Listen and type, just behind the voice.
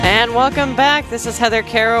And welcome back. This is Heather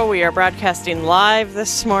Carroll. We are broadcasting live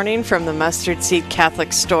this morning from the Mustard Seed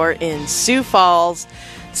Catholic Store in Sioux Falls,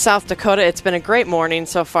 South Dakota. It's been a great morning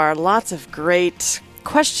so far. Lots of great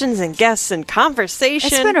questions and guests and conversation.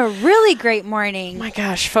 It's been a really great morning. My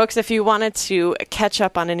gosh, folks, if you wanted to catch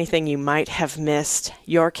up on anything you might have missed,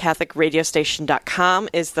 yourcatholicradiostation.com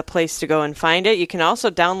is the place to go and find it. You can also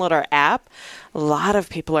download our app. A lot of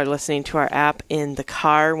people are listening to our app in the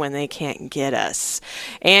car when they can't get us.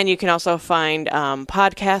 And you can also find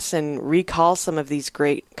podcasts and recall some of these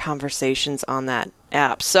great conversations on that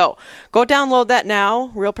app. So go download that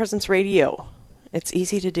now, Real Presence Radio. It's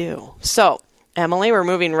easy to do. So, Emily, we're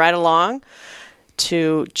moving right along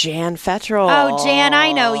to Jan Fettrell. Oh, Jan,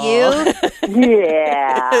 I know you.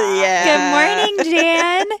 Yeah. Good morning,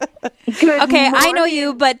 Jan. Good Okay, morning. I know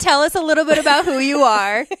you, but tell us a little bit about who you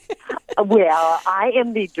are. Well, I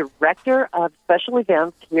am the director of special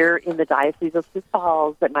events here in the Diocese of Sioux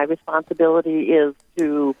Falls, and my responsibility is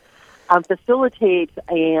to facilitate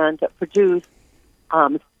and produce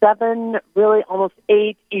 7, really almost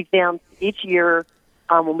 8 events each year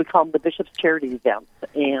when we call them the Bishop's Charity Events.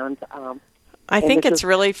 And I think it's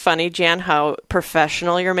really funny, Jan, how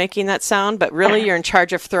professional you're making that sound, but really you're in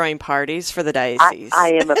charge of throwing parties for the diocese.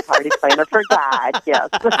 I am a party planner for God, yes.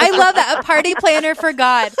 I love that. A party planner for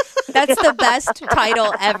God. That's the best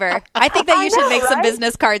title ever. I think that you should make some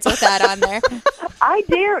business cards with that on there. I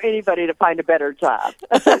dare anybody to find a better job.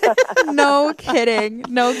 No kidding.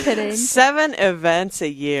 No kidding. 7 events a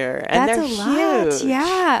year, and That's they're a lot. huge.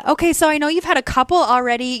 Yeah. Okay, so I know you've had a couple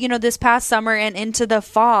already, this past summer and into the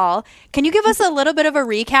fall. Can you give us a little bit of a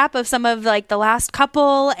recap of some of the last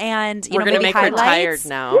couple and We're going to make highlights? her tired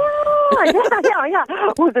now. Yeah.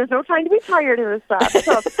 Well, there's no time to be tired of this stuff.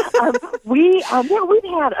 So, we've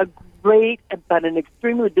had a great but an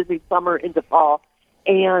extremely busy summer into fall.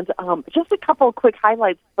 And just a couple of quick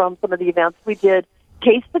highlights from some of the events. We did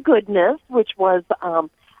Taste the Goodness, which was a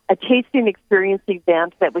tasting experience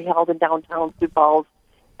event that we held in downtown Sioux Falls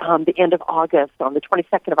the end of August, on the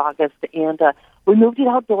 22nd of August. And we moved it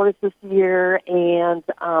outdoors this year. And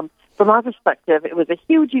from our perspective, it was a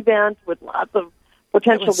huge event with lots of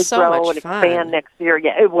potential to grow and expand next year.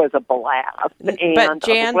 Yeah, it was a blast. And, but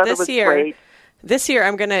Jan, the weather was great. This year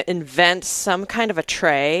I'm going to invent some kind of a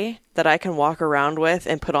tray that I can walk around with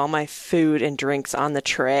and put all my food and drinks on the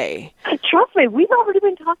tray. Trust me, we've already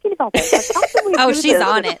been talking about that. That's how can we do she's this?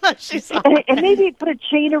 on it. She's on and maybe put a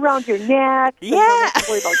chain around your neck. Yeah. So you don't have to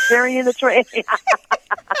worry about carrying the tray.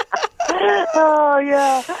 Oh,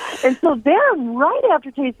 yeah. And so then, right after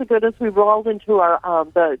Taste the Goodness, we rolled into our,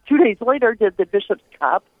 2 days later, did the Bishop's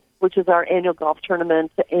Cup, which is our annual golf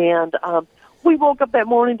tournament. And we woke up that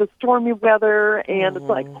morning to stormy weather, and it's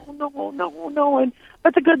like, oh, no.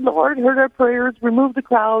 But the good Lord heard our prayers, removed the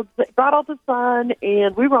crowds, brought out the sun,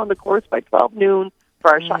 and we were on the course by 12 noon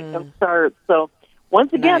for our shotgun start. So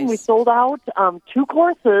once again, we sold out 2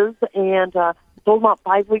 courses and sold them out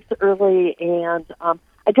 5 weeks early. And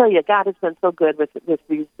I tell you, God has been so good with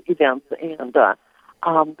these events. And the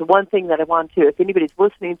one thing that I want to, if anybody's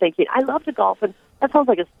listening thinking, I love to golf, and that sounds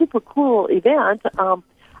like a super cool event,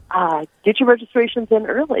 get your registrations in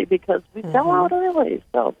early because we sell out early.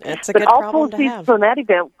 So, it's a good problem to have. But all proceeds from that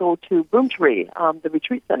event go to Broomtree, the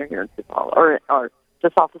retreat center here in Sioux Falls, or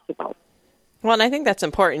just off of Sioux Falls. Well, and I think that's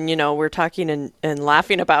important. We're talking and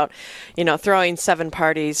laughing about, throwing 7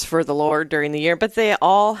 parties for the Lord during the year, but they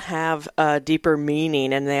all have a deeper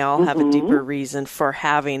meaning and they all have a deeper reason for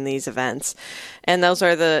having these events. And those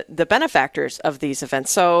are the benefactors of these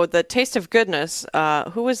events. So the Taste of Goodness,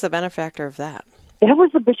 who was the benefactor of that? It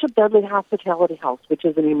was the Bishop Dudley Hospitality House, which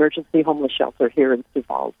is an emergency homeless shelter here in Sioux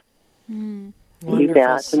Falls.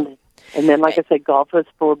 Wonderful. And then, like I said, golf was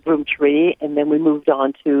for Broomtree, and then we moved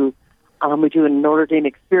on to, we do a Notre Dame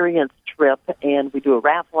experience trip, and we do a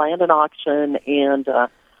raffle and an auction, and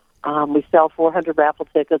we sell 400 raffle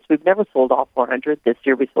tickets. We've never sold all 400. This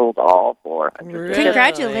year we sold all 400. Really?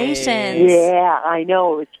 Congratulations. Yeah, I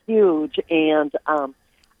know. It was huge, and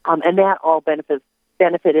that all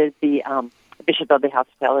benefited the Bishop Dudley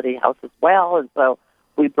Hospitality House as well, and so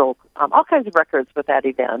we broke all kinds of records with that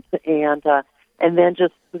event. And then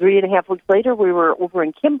just 3.5 weeks later, we were over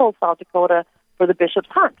in Kimball, South Dakota, for the Bishop's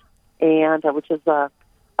Hunt, and which is a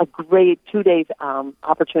great 2-day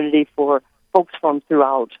opportunity for folks from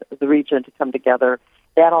throughout the region to come together.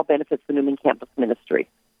 That all benefits the Newman Campus Ministry.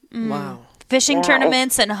 Wow. Fishing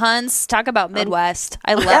tournaments and hunts. Talk about Midwest.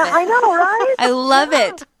 I love it. I know, right? I love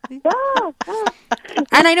it.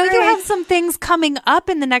 And I know you have some things coming up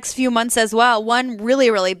in the next few months as well. One really,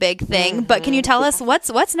 really big thing. But can you tell us what's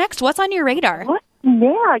next? What's on your radar? What's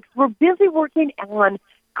next? We're busy working on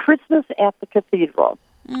Christmas at the Cathedral.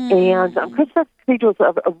 And Christmas Cathedral is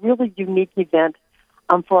a really unique event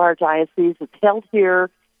for our diocese. It's held here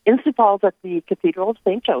in Sioux Falls at the Cathedral of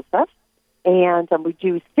St. Joseph. And we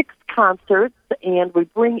do 6 concerts, and we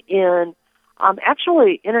bring in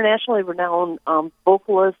actually internationally renowned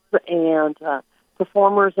vocalists and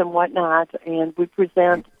performers and whatnot, and we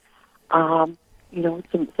present, some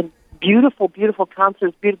beautiful, beautiful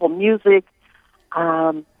concerts, beautiful music.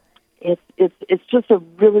 It's just a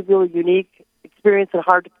really, really unique experience and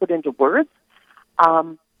hard to put into words.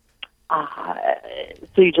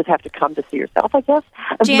 So you just have to come to see yourself, I guess.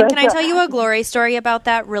 Jan, can I tell you a glory story about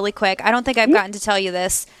that really quick? I don't think I've gotten to tell you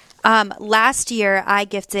this. Last year, I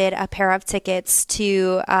gifted a pair of tickets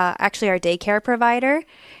to actually our daycare provider.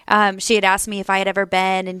 She had asked me if I had ever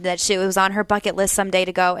been, and that it was on her bucket list someday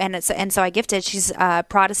to go. And so I gifted. She's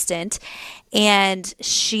Protestant, and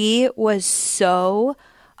she was so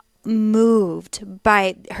moved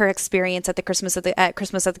by her experience at the Christmas at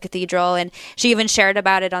the Cathedral, and she even shared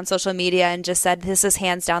about it on social media and just said, "This is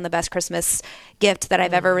hands down the best Christmas gift that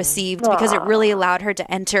I've ever received," because it really allowed her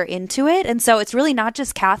to enter into it. And so it's really not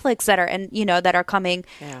just Catholics that are that are coming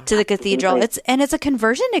to the Cathedral. It's a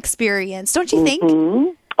conversion experience, don't you think? Mm-hmm.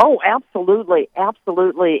 Oh, absolutely,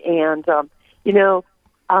 absolutely, and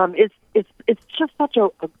it's just such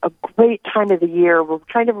a great time of the year. We're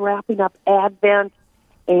kind of wrapping up Advent.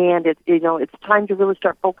 And it's time to really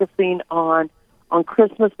start focusing on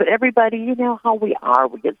Christmas. But everybody, you know how we are.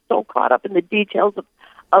 We get so caught up in the details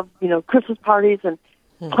of Christmas parties and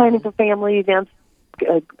planning for family events,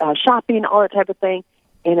 shopping, all that type of thing.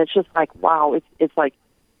 And it's just like, wow, it's like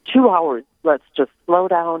 2 hours. Let's just slow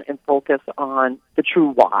down and focus on the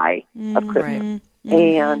true why of Christmas. Mm-hmm.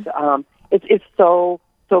 And it's so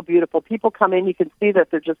beautiful. People come in, you can see that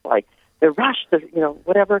they're just like they're rushed,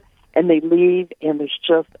 whatever. And they leave, and there's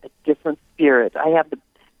just a different spirit. I have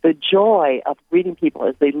the joy of greeting people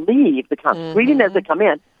as they leave the concert, greeting as they come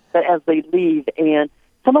in, but as they leave. And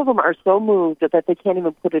some of them are so moved that they can't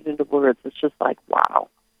even put it into words. It's just like, wow.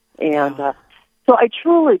 And so I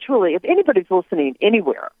truly, truly, if anybody's listening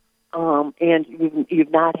anywhere, and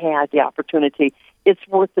you've not had the opportunity, it's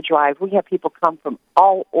worth the drive. We have people come from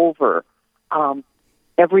all over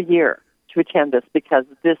every year to attend this, because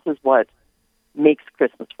this is what makes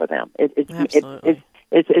Christmas for them. It's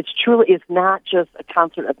truly, it's not just a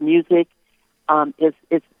concert of music. There's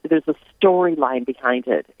a storyline behind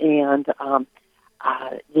it, and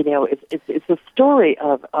it's a story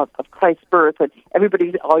of Christ's birth. And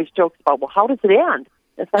everybody always jokes about, well, how does it end?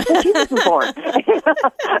 It's like, well, Jesus was born.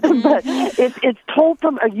 But it's told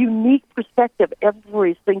from a unique perspective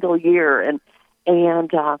every single year, and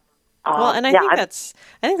I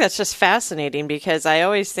think that's just fascinating, because I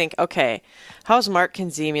always think, okay, how's Mark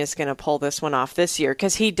Kenzemius going to pull this one off this year?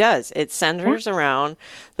 Because he does. It centers around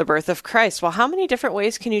the birth of Christ. Well, how many different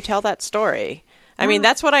ways can you tell that story? I mean,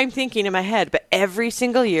 that's what I'm thinking in my head, but every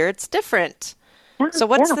single year it's different. So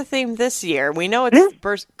what's the theme this year? We know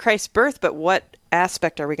it's Christ's birth, but what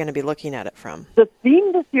aspect are we going to be looking at it from? The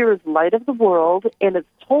theme this year is Light of the World, and it's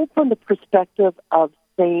told from the perspective of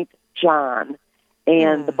St. John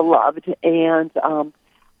and the Beloved, and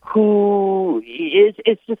who is,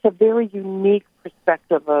 it's just a very unique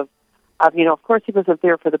perspective of of course he wasn't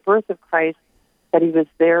there for the birth of Christ, but he was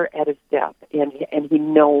there at his death, and he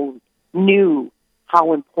knew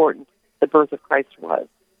how important the birth of Christ was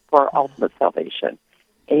for our ultimate salvation.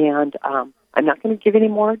 And I'm not going to give any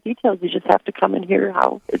more details. You just have to come and hear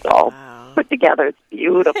how it's all put together. It's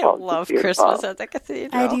beautiful. I love Christmas at the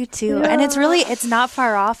Cathedral. I do too. Yeah. And it's not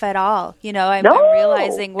far off at all. I'm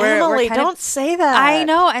realizing Emily, don't say that. I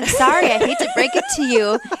know. I'm sorry. I hate to break it to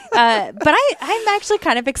you. But I'm actually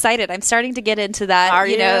kind of excited. I'm starting to get into that, Are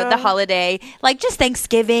you? The holiday, like just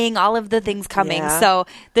Thanksgiving, all of the things coming. Yeah. So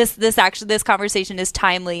this conversation is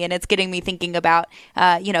timely, and it's getting me thinking about,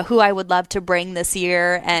 who I would love to bring this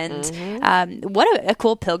year, and what a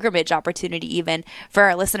cool pilgrimage opportunity even for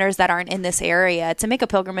our listeners that aren't in this area to make a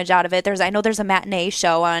pilgrimage out of it. I know there's a matinee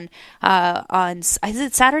show on is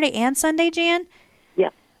it Saturday and Sunday, Jan?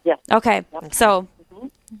 Yes. Okay. So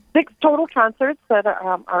 6 total concerts that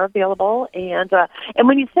are available, and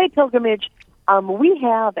when you say pilgrimage, we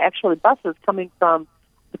have actually buses coming from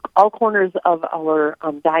all corners of our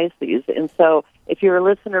diocese, and so if you're a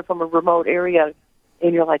listener from a remote area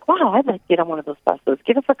and you're like, wow, I'd like to get on one of those buses,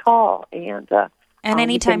 give us a call. And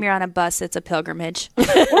anytime you're on a bus, it's a pilgrimage.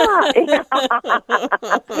 That's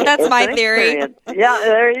my theory. Yeah,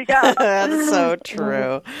 there you go. That's so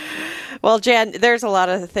true. Well, Jan, there's a lot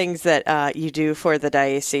of things that you do for the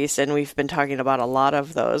diocese, and we've been talking about a lot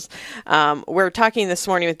of those. We're talking this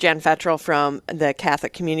morning with Jan Fettrell from the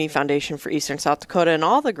Catholic Community Foundation for Eastern South Dakota and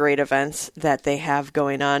all the great events that they have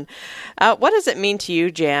going on. What does it mean to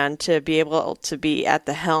you, Jan, to be able to be at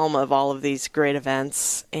the helm of all of these great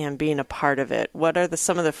events and being a part of it? What are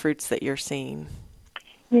some of the fruits that you're seeing?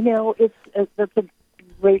 That's a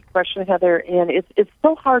great question, Heather, and it's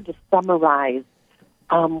so hard to summarize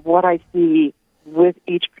what I see with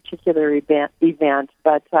each particular event.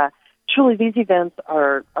 But truly, these events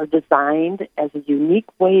are designed as a unique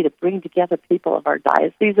way to bring together people of our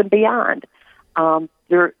diocese and beyond.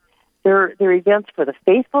 They're events for the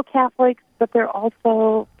faithful Catholics, but they're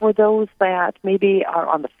also for those that maybe are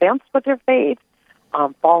on the fence with their faith,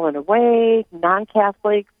 fallen away,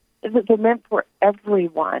 non-Catholics. They're meant for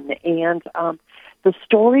everyone. And the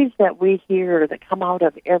stories that we hear that come out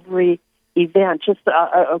of every event, just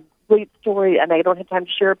a great story, and I don't have time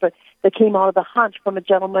to share it, but that came out of the hunt from a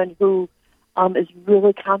gentleman who is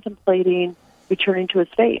really contemplating returning to his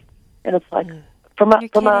faith. And it's like from a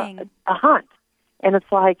hunt. And it's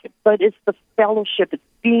like, but it's the fellowship, it's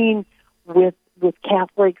being with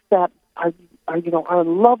Catholics that are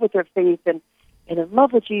in love with their faith and in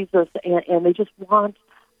love with Jesus, and they just want,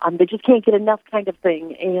 they just can't get enough kind of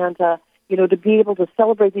thing. And, to be able to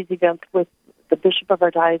celebrate these events with the bishop of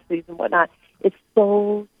our diocese and whatnot, it's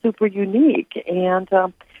so super unique. And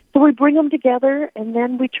so we bring them together, and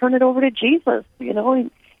then we turn it over to Jesus,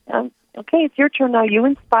 okay, it's your turn now. You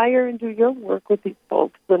inspire and do your work with these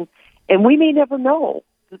folks. And we may never know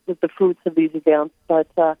the fruits of these events, but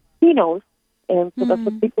he knows, and so that's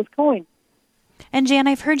what keeps us going. And Jan,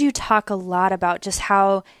 I've heard you talk a lot about just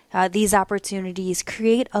how these opportunities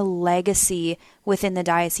create a legacy within the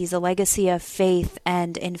diocese, a legacy of faith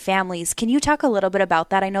and in families. Can you talk a little bit about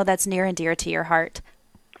that? I know that's near and dear to your heart.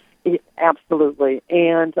 Absolutely.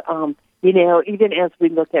 And, even as we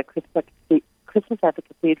look at Christmas at the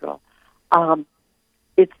Cathedral,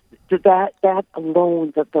 it's that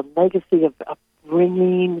alone, the legacy of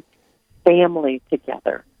bringing family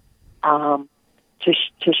together to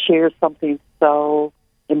share something so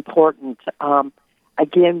important.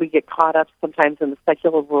 Again, we get caught up sometimes in the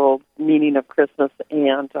secular world meaning of Christmas,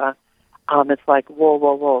 and it's like,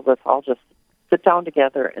 whoa, let's all just sit down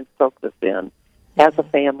together and soak this in as a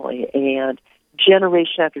family. And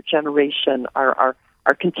generation after generation are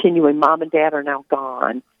continuing. Mom and Dad are now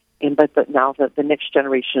gone, but now the next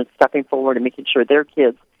generation is stepping forward and making sure their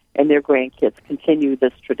kids and their grandkids continue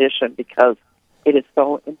this tradition, because it is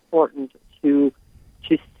so important to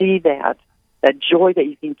see that joy that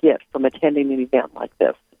you can get from attending an event like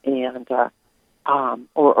this, and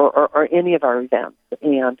or any of our events,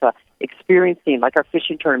 and experiencing, like our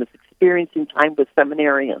fishing tournaments, experiencing time with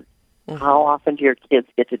seminarians. Mm-hmm. How often do your kids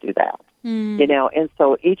get to do that? And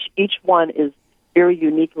so each one is very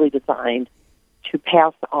uniquely designed to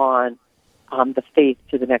pass on the faith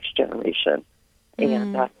to the next generation.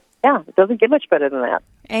 And it doesn't get much better than that.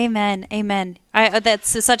 Amen.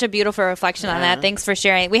 That's such a beautiful reflection on that. Thanks for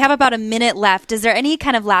sharing. We have about a minute left. Is there any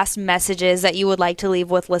kind of last messages that you would like to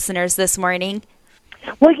leave with listeners this morning?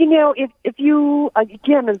 Well, if you,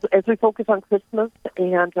 again, as we focus on Christmas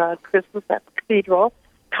and Christmas at the Cathedral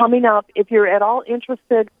coming up, if you're at all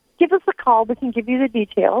interested, give us a call. We can give you the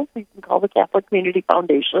details. You can call the Catholic Community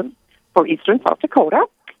Foundation for Eastern South Dakota,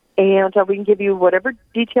 and we can give you whatever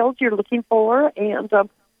details you're looking for, and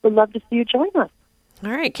we'd love to see you join us. All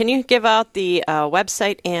right. Can you give out the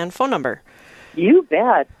website and phone number? You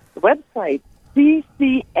bet. The website,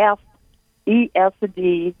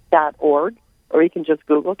 ccfesd.org, or you can just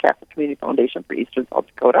Google Catholic Community Foundation for Eastern South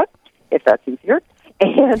Dakota, if that's easier.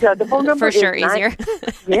 And the phone number is easier.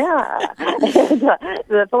 Yeah. And,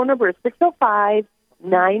 the phone number is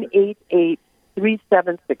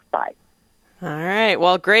 605-988-3765. All right.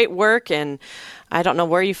 Well, great work, and I don't know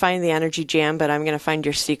where you find the energy, Jan, but I'm going to find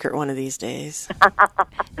your secret one of these days.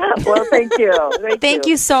 Well, thank you. Thank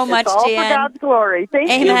you so much, it's all Jan. for God's glory.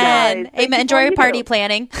 Thank you, guys. Amen. Enjoy your party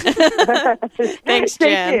planning. Thanks,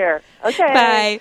 Jan. Take care. Okay. Bye.